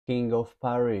King of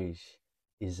Paris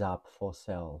is up for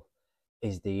sale.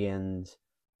 Is the end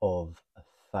of a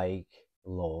fake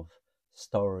love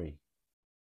story.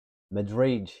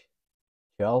 Madrid,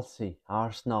 Chelsea,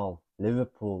 Arsenal,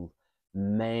 Liverpool,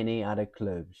 many other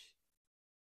clubs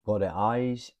got their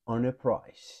eyes on the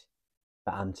price.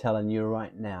 But I'm telling you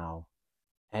right now,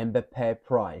 Mbappé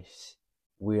price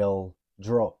will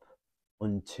drop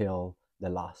until the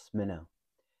last minute.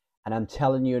 And I'm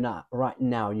telling you now, right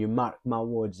now, you mark my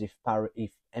words, if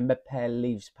Mbappé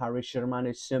leaves Paris Germain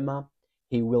this summer,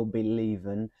 he will be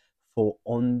leaving for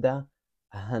under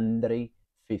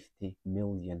 150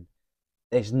 million.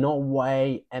 There's no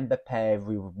way Mbappé,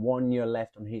 with 1 year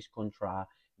left on his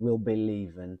contract, will be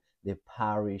leaving the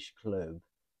Paris club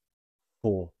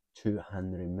for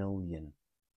 200 million.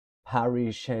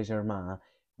 Paris Saint-Germain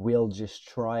will just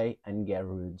try and get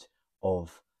rid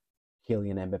of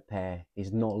Kylian Mbappé.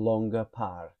 Is no longer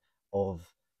part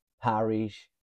of Paris